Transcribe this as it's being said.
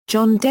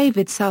John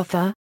David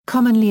Souther,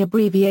 commonly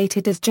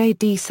abbreviated as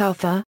J.D.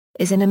 Souther,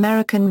 is an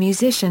American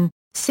musician,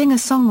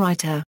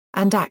 singer-songwriter,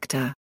 and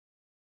actor.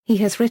 He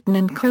has written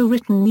and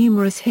co-written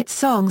numerous hit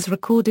songs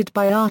recorded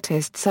by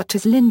artists such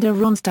as Linda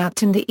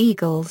Ronstadt and the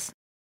Eagles.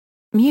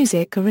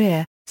 Music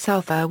career: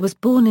 Souther was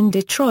born in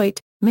Detroit,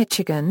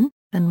 Michigan,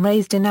 and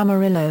raised in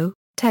Amarillo,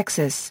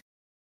 Texas.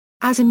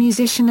 As a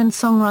musician and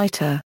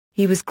songwriter,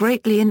 he was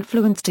greatly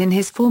influenced in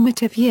his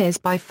formative years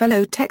by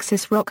fellow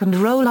Texas rock and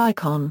roll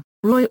icon,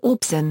 Roy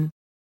Orbison.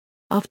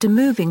 After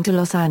moving to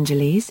Los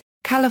Angeles,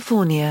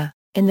 California,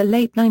 in the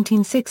late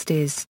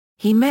 1960s,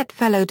 he met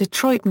fellow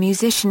Detroit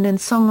musician and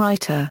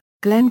songwriter,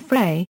 Glenn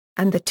Frey,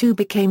 and the two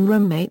became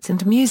roommates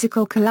and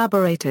musical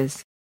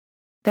collaborators.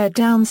 Their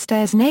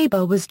downstairs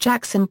neighbor was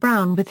Jackson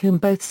Browne, with whom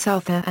both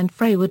Souther and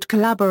Frey would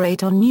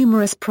collaborate on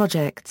numerous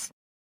projects.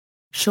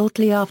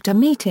 Shortly after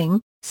meeting,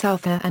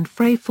 Souther and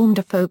Frey formed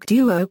a folk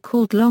duo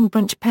called Long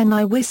Branch Pen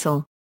I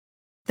Whistle.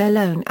 Their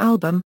lone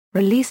album,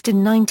 released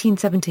in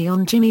 1970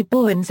 on Jimmy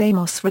Bowen's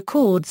Amos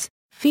Records,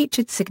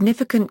 featured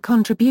significant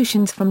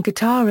contributions from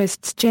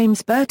guitarists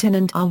James Burton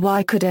and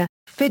R.Y. Kuder,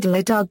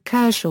 fiddler Doug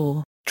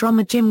Kershaw,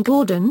 drummer Jim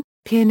Gordon,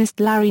 pianist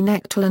Larry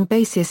Knechtel and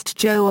bassist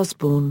Joe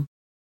Osborne.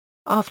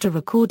 After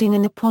recording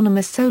an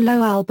eponymous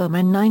solo album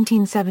in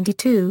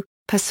 1972,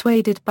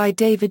 persuaded by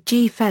David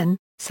G. Fenn,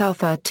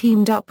 Souther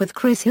teamed up with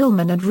Chris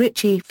Hillman and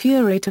Richie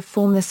Furay to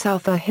form the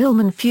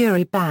Souther-Hillman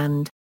Furay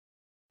Band.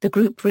 The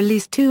group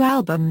released 2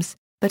 albums,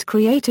 but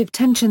creative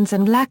tensions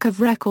and lack of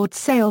record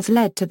sales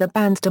led to the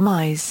band's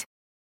demise.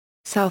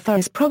 Souther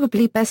is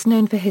probably best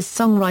known for his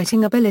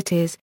songwriting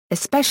abilities,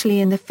 especially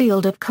in the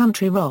field of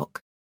country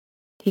rock.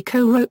 He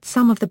co-wrote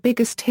some of the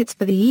biggest hits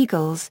for the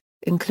Eagles,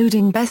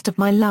 including Best of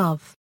My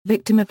Love,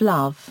 Victim of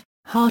Love,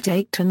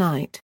 Heartache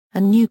Tonight,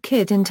 and New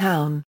Kid in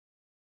Town.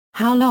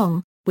 How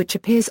Long, which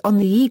appears on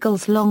the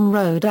Eagles' Long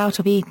Road Out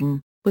of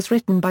Eden, was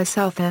written by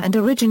Souther and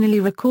originally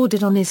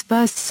recorded on his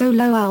first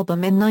solo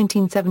album in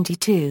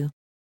 1972.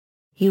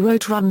 He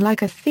wrote Run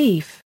Like a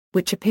Thief,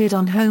 which appeared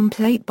on Home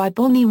Plate by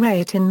Bonnie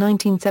Raitt in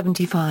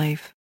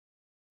 1975.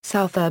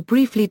 Souther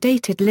briefly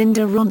dated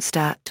Linda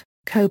Ronstadt,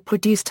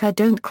 co-produced her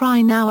Don't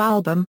Cry Now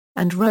album,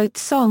 and wrote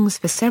songs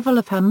for several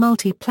of her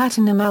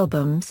multi-platinum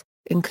albums,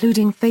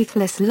 including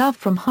Faithless Love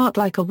from Heart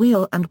Like a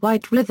Wheel and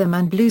White Rhythm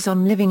and Blues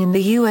on Living in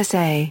the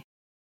USA.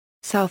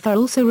 Souther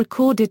also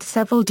recorded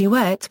several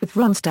duets with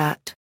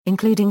Ronstadt,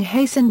 including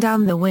Hasten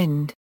Down the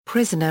Wind,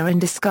 Prisoner in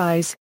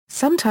Disguise,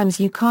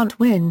 Sometimes You Can't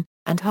Win,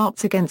 and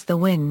Hearts Against the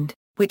Wind,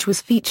 which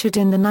was featured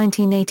in the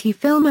 1980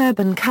 film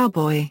Urban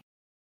Cowboy.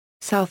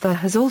 Souther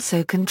has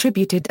also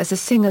contributed as a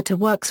singer to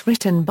works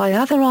written by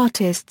other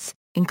artists,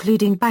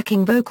 including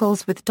backing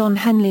vocals with Don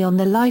Henley on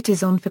The Light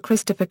Is On for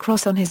Christopher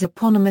Cross on his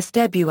eponymous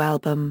debut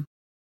album.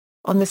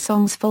 On the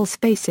songs False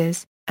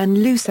Faces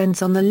and Loose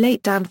Ends on the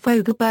late Dan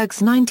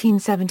Fogelberg's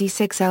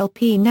 1976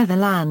 LP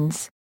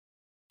Netherlands.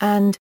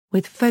 And,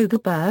 with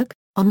Fogelberg,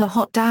 on the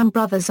Hot Damn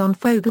Brothers on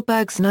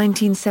Fogelberg's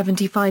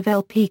 1975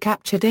 LP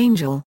Captured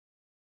Angel.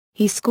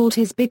 He scored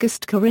his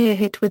biggest career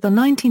hit with the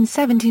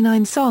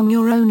 1979 song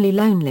You're Only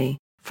Lonely,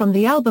 from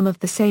the album of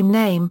the same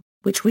name,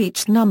 which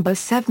reached number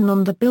 7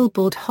 on the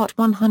Billboard Hot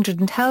 100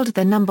 and held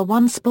the number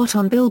 1 spot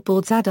on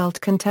Billboard's Adult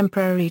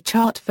Contemporary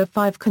chart for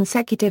 5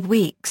 consecutive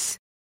weeks.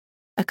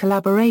 A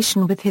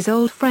collaboration with his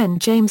old friend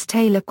James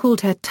Taylor called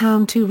Her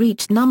Town 2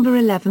 reached number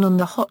 11 on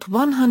the Hot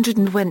 100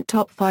 and went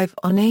top 5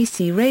 on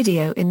AC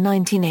Radio in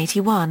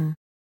 1981.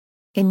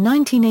 In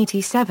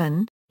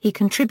 1987, he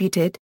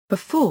contributed,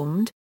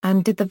 performed,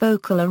 and did the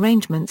vocal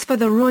arrangements for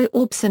the Roy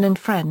Orbison and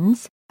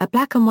Friends, a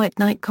black-and-white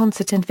night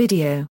concert and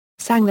video,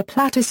 sang The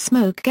Platters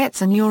Smoke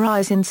Gets in Your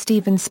Eyes in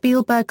Steven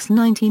Spielberg's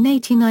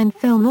 1989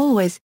 film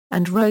Always,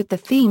 and wrote the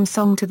theme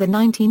song to the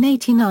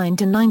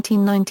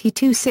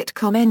 1989-1992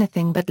 sitcom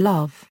Anything But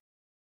Love.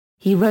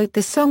 He wrote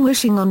the song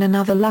Wishing on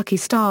Another Lucky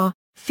Star,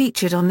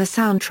 featured on the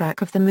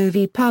soundtrack of the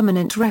movie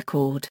Permanent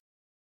Record.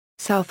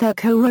 Souther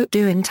co-wrote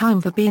Doin' Time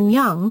for Bein'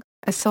 Young,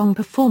 a song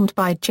performed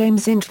by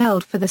James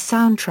Intveld for the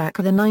soundtrack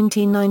of the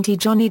 1990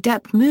 Johnny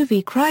Depp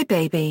movie Cry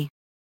Baby.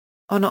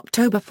 On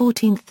October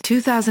 14,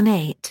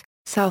 2008,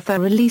 Souther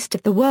released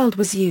If the World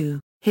Was You,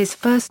 his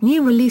first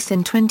new release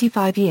in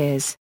 25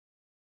 years.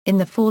 In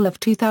the fall of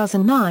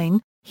 2009,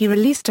 he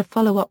released a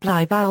follow-up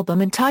live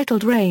album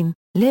entitled Rain,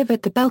 Live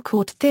at the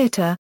Belcourt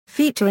Theatre,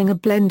 featuring a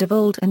blend of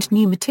old and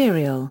new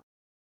material.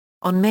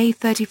 On May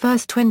 31,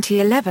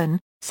 2011,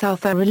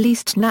 Souther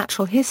released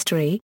Natural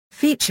History,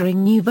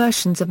 featuring new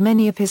versions of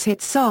many of his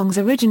hit songs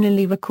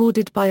originally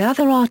recorded by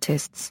other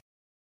artists.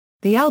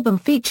 The album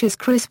features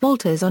Chris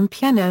Walters on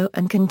piano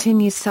and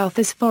continues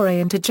Souther's foray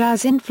into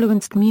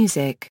jazz-influenced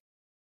music.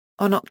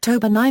 On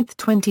October 9,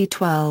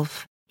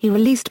 2012, he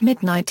released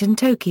Midnight in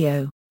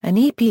Tokyo, an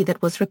EP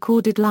that was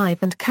recorded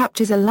live and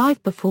captures a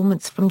live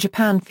performance from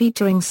Japan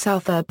featuring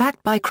Souther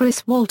backed by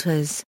Chris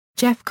Walters,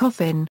 Jeff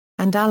Coffin,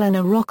 and Alan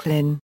O'Rourke.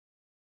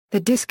 The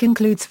disc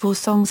includes 4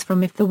 songs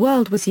from If the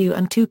World Was You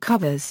and 2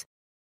 covers.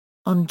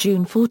 On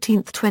June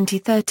 14,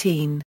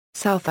 2013,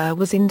 Souther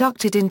was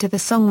inducted into the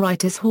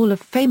Songwriters Hall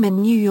of Fame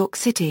in New York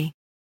City.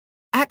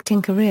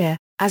 Acting career: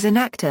 As an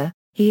actor,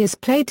 he has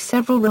played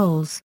several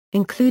roles,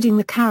 including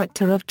the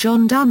character of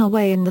John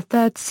Dunaway in the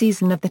third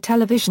season of the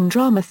television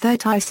drama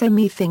 30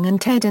 Something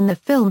and Ted in the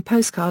film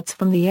Postcards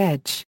from the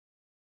Edge.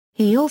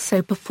 He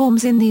also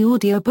performs in the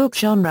audiobook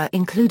genre,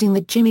 including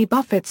the Jimmy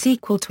Buffett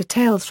sequel to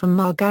Tales from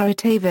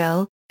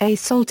Margaritaville, A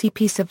Salty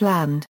Piece of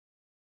Land.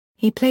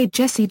 He played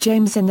Jesse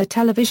James in the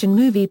television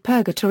movie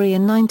Purgatory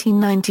in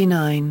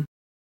 1999.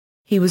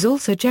 He was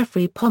also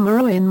Jeffrey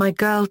Pomeroy in My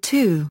Girl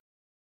 2.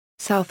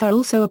 Souther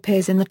also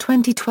appears in the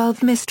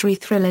 2012 mystery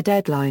thriller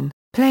Deadline,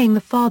 playing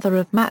the father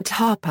of Matt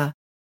Harper.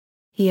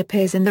 He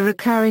appears in the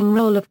recurring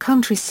role of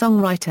country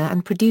songwriter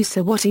and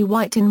producer Wattie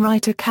White in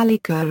writer Callie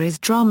Curry's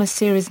drama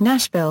series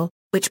Nashville,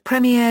 which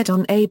premiered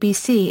on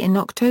ABC in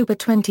October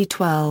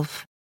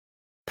 2012.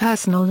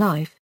 Personal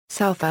life: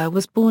 Souther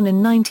was born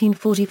in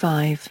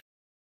 1945.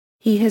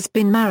 He has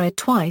been married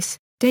twice,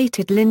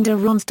 dated Linda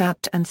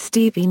Ronstadt and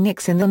Stevie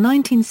Nicks in the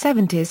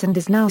 1970s and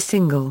is now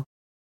single.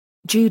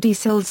 Judy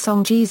Sill's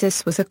song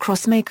Jesus Was a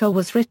Crossmaker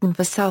was written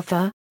for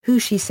Souther, who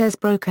she says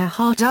broke her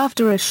heart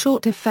after a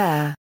short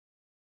affair.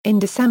 In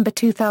December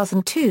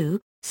 2002,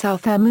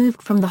 Souther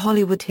moved from the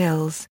Hollywood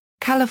Hills,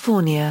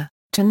 California,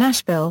 to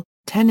Nashville,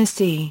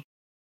 Tennessee.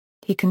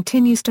 He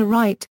continues to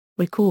write,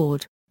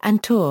 record,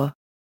 and tour.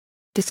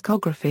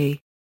 Discography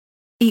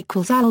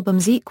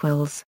 =albums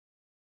 =singles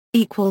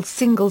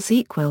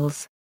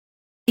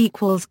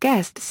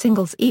 =guest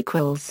singles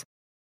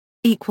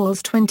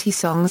 =20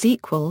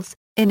 songs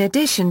In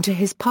addition to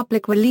his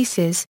public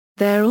releases,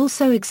 there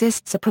also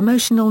exists a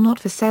promotional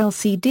not-for-sale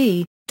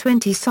CD,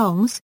 20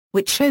 Songs,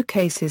 which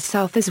showcases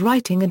Souther's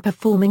writing and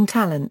performing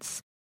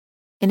talents.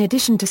 In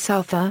addition to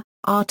Souther,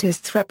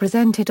 artists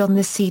represented on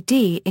the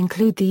CD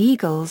include the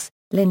Eagles,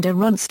 Linda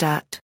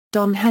Ronstadt,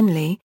 Don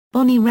Henley,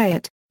 Bonnie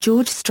Raitt,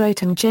 George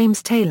Strait and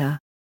James Taylor.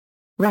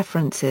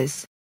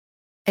 References.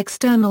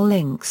 External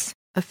links: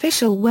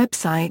 official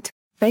website,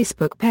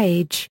 Facebook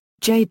page,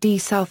 J.D.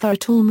 Souther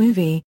et al.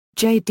 Movie,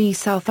 J.D.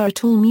 Souther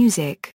et al. Music.